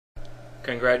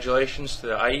Congratulations to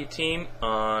the IE team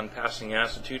on passing the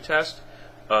Acid2 test.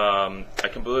 I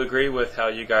completely agree with how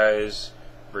you guys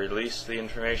released the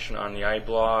information on the IE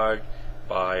blog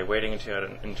by waiting until you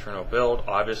had an internal build.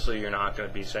 Obviously, you're not going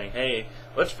to be saying, hey,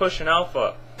 let's push an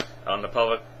alpha on the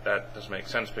public. That doesn't make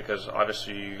sense because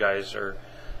obviously you guys are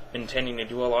intending to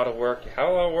do a lot of work. You have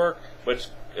a lot of work, but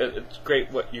it's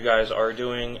great what you guys are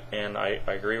doing, and I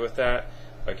agree with that.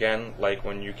 Again, like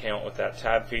when you came out with that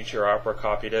tab feature, Opera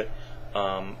copied it.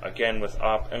 Again, with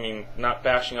not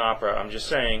bashing Opera, I'm just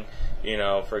saying,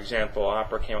 for example,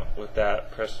 Opera came up with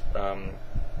that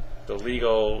the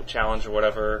legal challenge or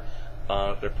whatever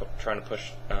they're trying to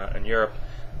push in Europe,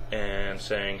 and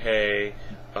saying, hey,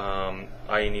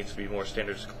 IE needs to be more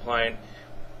standards compliant.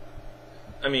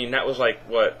 That was like,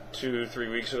 what,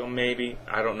 2-3 weeks ago maybe?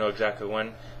 I don't know exactly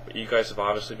when, but you guys have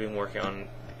obviously been working on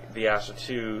the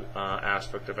Acid2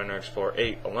 aspect of Internet Explorer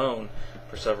 8 alone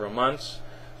for several months.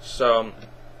 So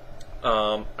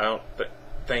I don't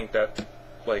think that,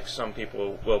 like some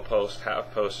people will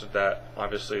have posted that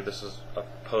obviously this is a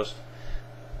post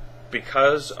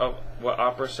because of what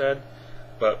Opera said,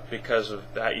 but because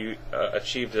of that you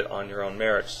achieved it on your own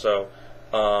merits. So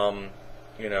Opera's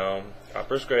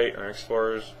great, Internet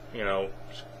Explorer's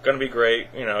it's gonna be great.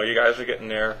 You guys are getting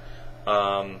there.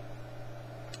 So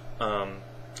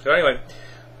anyway,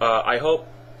 I hope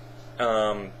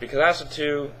because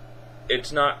Acid2,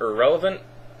 it's not irrelevant,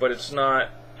 but it's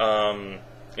not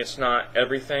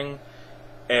everything,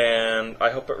 and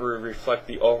I hope it will reflect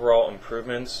the overall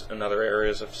improvements in other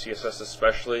areas of CSS,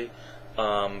 especially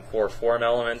for form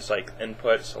elements like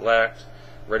input, select,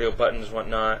 radio buttons,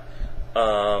 whatnot.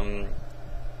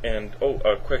 And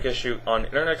a quick issue on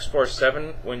Internet Explorer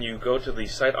 7, when you go to the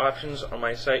site options on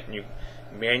my site and you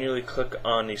manually click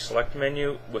on the select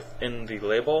menu within the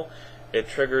label, it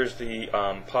triggers the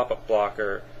pop-up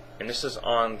blocker, and this is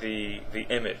on the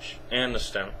image and the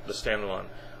standalone.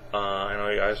 I know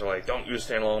you guys are like, don't use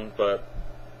standalone, but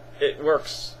it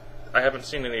works. I haven't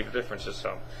seen any differences.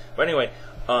 But anyway,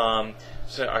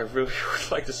 so I really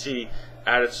would like to see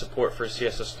added support for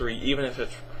CSS3, even if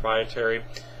it's proprietary.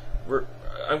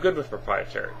 I'm good with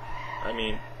proprietary.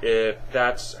 If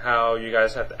that's how you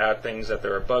guys have to add things that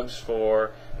there are bugs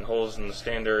for and holes in the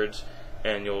standards,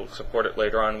 and you'll support it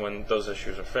later on when those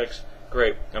issues are fixed,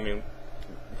 great.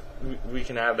 We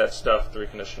can add that stuff through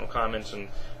conditional comments, and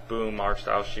boom, our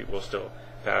style sheet will still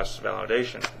pass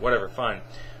validation. Whatever, fine.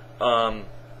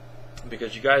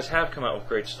 Because you guys have come out with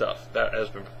great stuff that has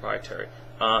been proprietary.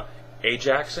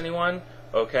 Ajax, anyone?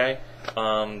 Okay.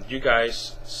 You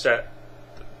guys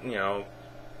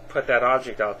put that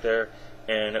object out there,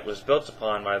 and it was built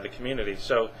upon by the community,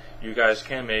 so you guys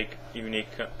can make unique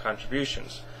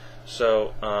contributions.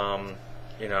 So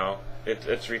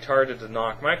it's retarded to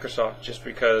knock Microsoft just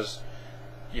because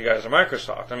you guys are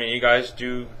Microsoft. You guys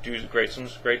do some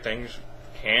great things,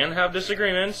 can have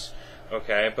disagreements,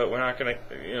 okay, but we're not gonna,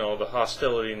 the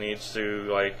hostility needs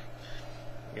to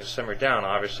simmer down.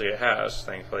 Obviously it has,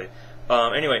 thankfully.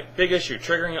 Anyway, big issue,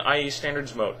 triggering IE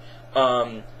standards mode.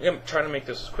 I'm trying to make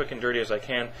this as quick and dirty as I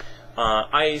can.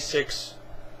 IE6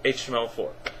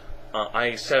 HTML4,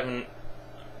 IE7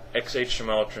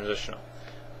 XHTML transitional,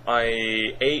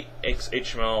 IE8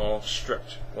 XHTML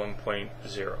strict 1.0,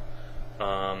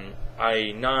 IE9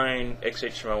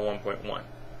 XHTML 1.1.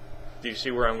 Do you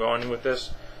see where I'm going with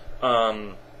this?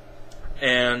 I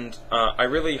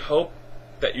really hope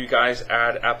that you guys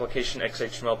add application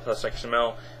XHTML plus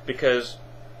XML, because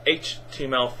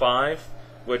HTML5,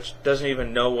 which doesn't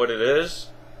even know what it is,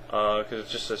 because it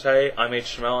just says, hey, I'm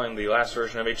HTML, I'm the last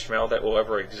version of HTML that will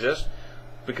ever exist,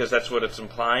 because that's what it's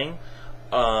implying.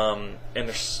 And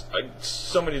there's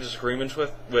so many disagreements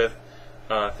with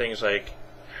things like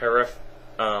href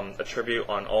attribute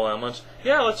on all elements.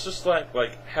 Yeah, let's just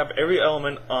have every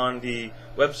element on the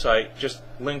website just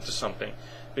link to something,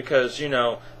 because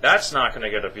that's not going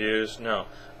to get abused. No,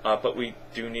 but we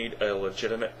do need a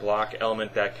legitimate block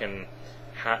element that can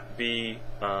be,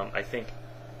 I think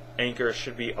Anchor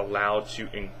should be allowed to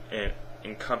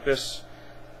encompass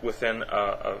within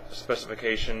a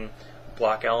specification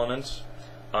block elements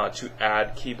to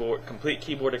add complete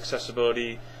keyboard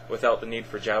accessibility without the need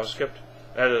for JavaScript.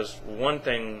 That is one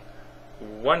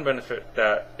benefit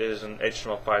that is in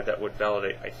HTML5 that would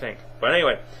validate, I think. But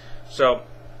anyway, so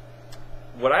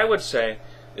what I would say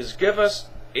is give us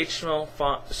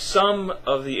HTML5, some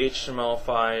of the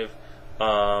HTML5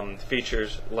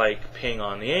 features like ping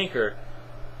on the anchor,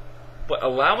 but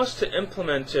allow us to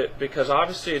implement it, because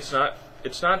obviously it's not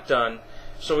done.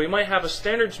 So we might have a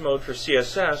standards mode for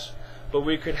CSS, but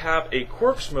we could have a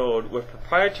quirks mode with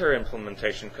proprietary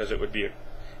implementation, because it would be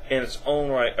in its own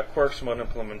right a Quarks mode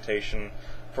implementation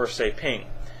for, say, ping.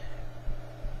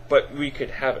 But we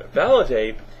could have it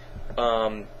validate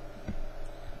by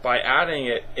adding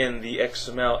it in the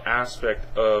XML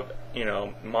aspect of, you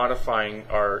know, modifying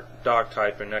our doc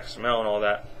type in XML and all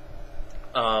that.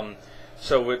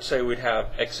 So we'd say we'd have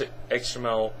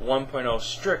XML 1.0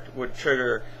 strict would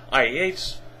trigger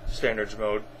IE8's standards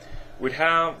mode. We'd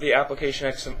have the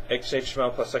application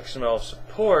XHTML plus XML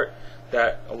support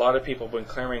that a lot of people have been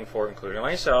clamoring for, including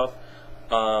myself.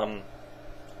 And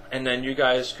then you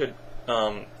guys could,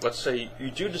 let's say you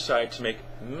do decide to make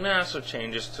massive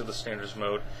changes to the standards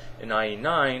mode in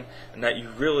IE9, and that you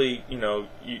really, you know,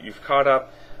 you've caught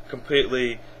up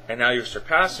completely, and now you're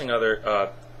surpassing other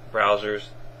browsers.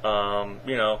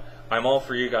 You know, I'm all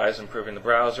for you guys improving the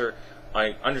browser.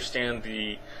 I understand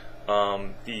the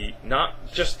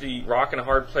not just the rock and a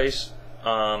hard place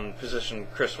position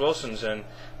Chris Wilson's in,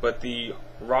 but the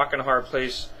rock and a hard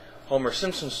place Homer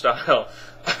Simpson style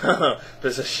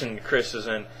position Chris is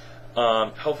in.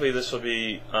 Hopefully this will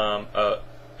be a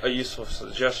useful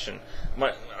suggestion.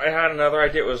 I had another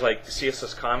idea. It was like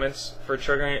CSS comments for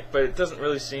triggering it, but it doesn't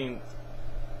really seem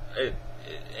it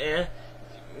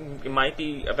might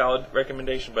be a valid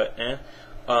recommendation, but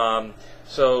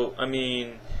so I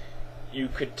mean, you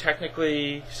could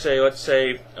technically say, let's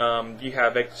say you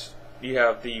have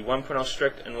the 1.0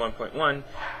 strict and 1.1.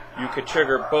 You could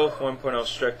trigger both 1.0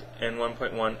 strict and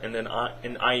 1.1, and then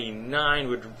in IE9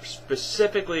 would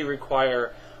specifically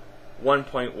require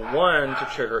 1.1 to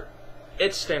trigger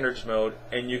its standards mode,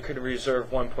 and you could reserve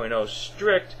 1.0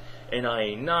 strict in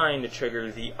IE9 to trigger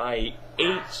the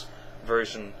IE8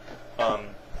 version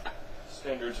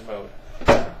standards mode.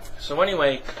 So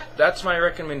anyway, that's my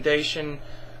recommendation.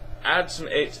 Add some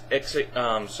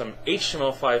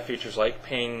HTML5 features like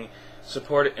ping,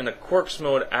 support it in a Quarks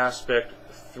mode aspect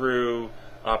through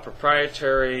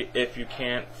proprietary. If you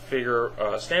can't figure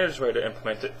a standards way to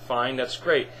implement it, fine, that's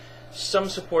great. Some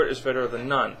support is better than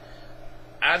none.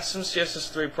 Add some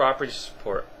CSS3 property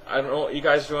support. I don't know what you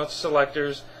guys do with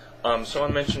selectors.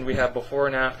 Someone mentioned we have before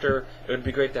and after. It would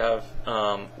be great to have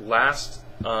last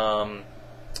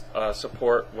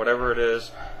support, whatever it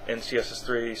is, in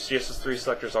CSS3. CSS3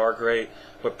 selectors are great,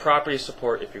 but property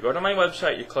support, if you go to my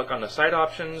website, you click on the site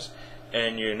options,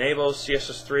 and you enable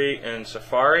CSS3 in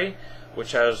Safari,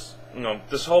 which has, you know,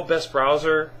 this whole best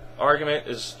browser argument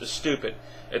is stupid.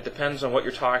 It depends on what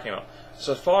you're talking about.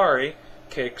 Safari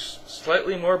kicks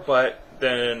slightly more butt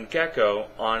than Gecko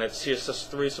on its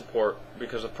CSS3 support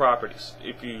because of properties.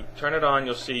 If you turn it on,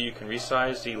 you'll see you can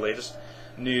resize the latest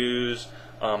news.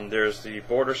 There's the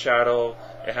border shadow.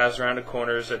 It has rounded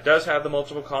corners. It does have the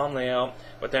multiple column layout,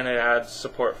 but then it adds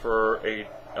support for a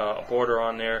border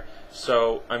on there.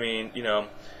 So, I mean, you know,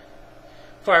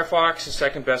 Firefox is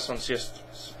second best on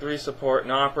CS3 support,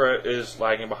 and Opera is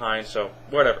lagging behind, so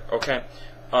whatever, okay?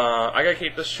 I gotta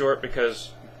keep this short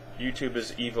because YouTube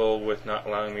is evil with not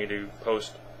allowing me to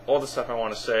post all the stuff I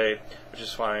want to say, which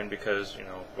is fine because, you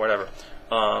know, whatever.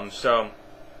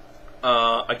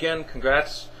 Again,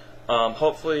 congrats.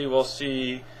 Hopefully we'll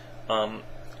see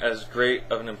as great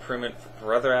of an improvement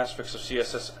for other aspects of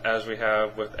CSS as we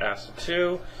have with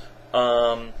Acid2.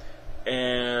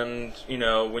 And, you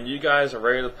know, when you guys are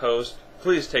ready to post,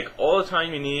 please take all the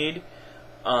time you need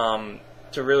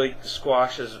to really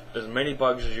squash as many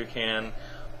bugs as you can.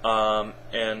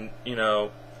 And, you know,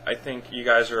 I think you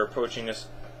guys are approaching this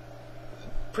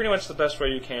pretty much the best way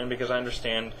you can, because I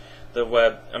understand the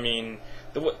web. I mean,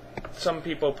 some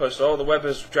people post, oh, the web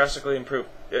has drastically improved.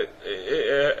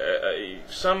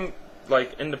 Some,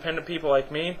 like, independent people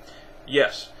like me,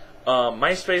 yes.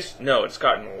 MySpace, no, it's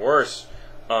gotten worse.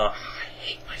 I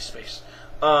hate MySpace.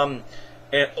 And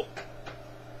the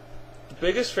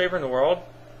biggest favor in the world,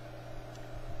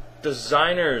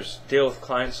 designers deal with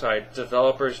client-side,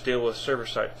 developers deal with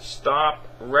server-side. Stop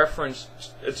reference.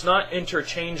 It's not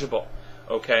interchangeable,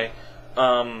 okay?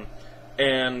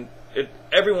 And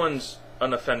everyone's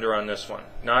an offender on this one.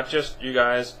 Not just you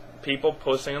guys, people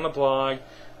posting on the blog,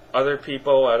 other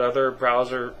people at other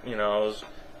browser, you know,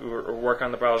 who work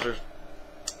on the browsers.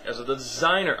 As a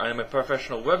designer, I am a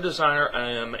professional web designer.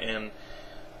 I am an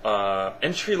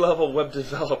entry-level web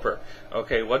developer.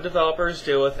 Okay, web developers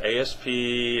deal with ASP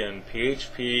and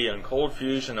PHP and Cold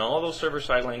Fusion and all those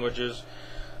server-side languages.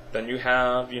 Then you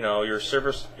have, you know, your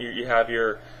servers. You have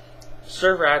your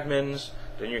server admins.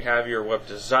 Then you have your web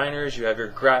designers. You have your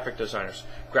graphic designers.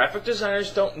 Graphic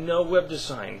designers don't know web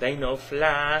design. They know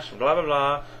Flash, blah blah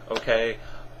blah. Okay,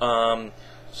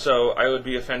 so I would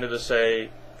be offended to say,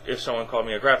 if someone called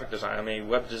me a graphic designer. I'm a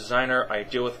web designer. I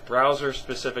deal with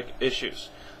browser-specific issues.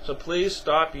 So please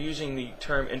stop using the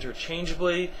term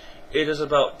interchangeably it is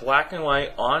about black and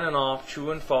white, on and off,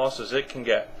 true and false as it can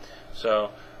get.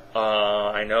 So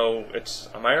I know it's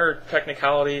a minor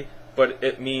technicality, but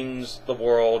it means the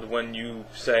world when you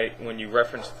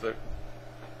reference the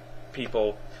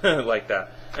people like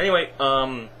that. Anyway,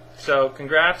 so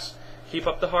congrats, keep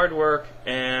up the hard work,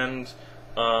 and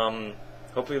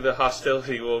hopefully the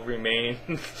hostility will remain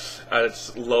at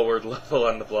its lowered level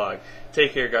on the blog.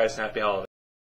 Take care, guys, and happy holidays.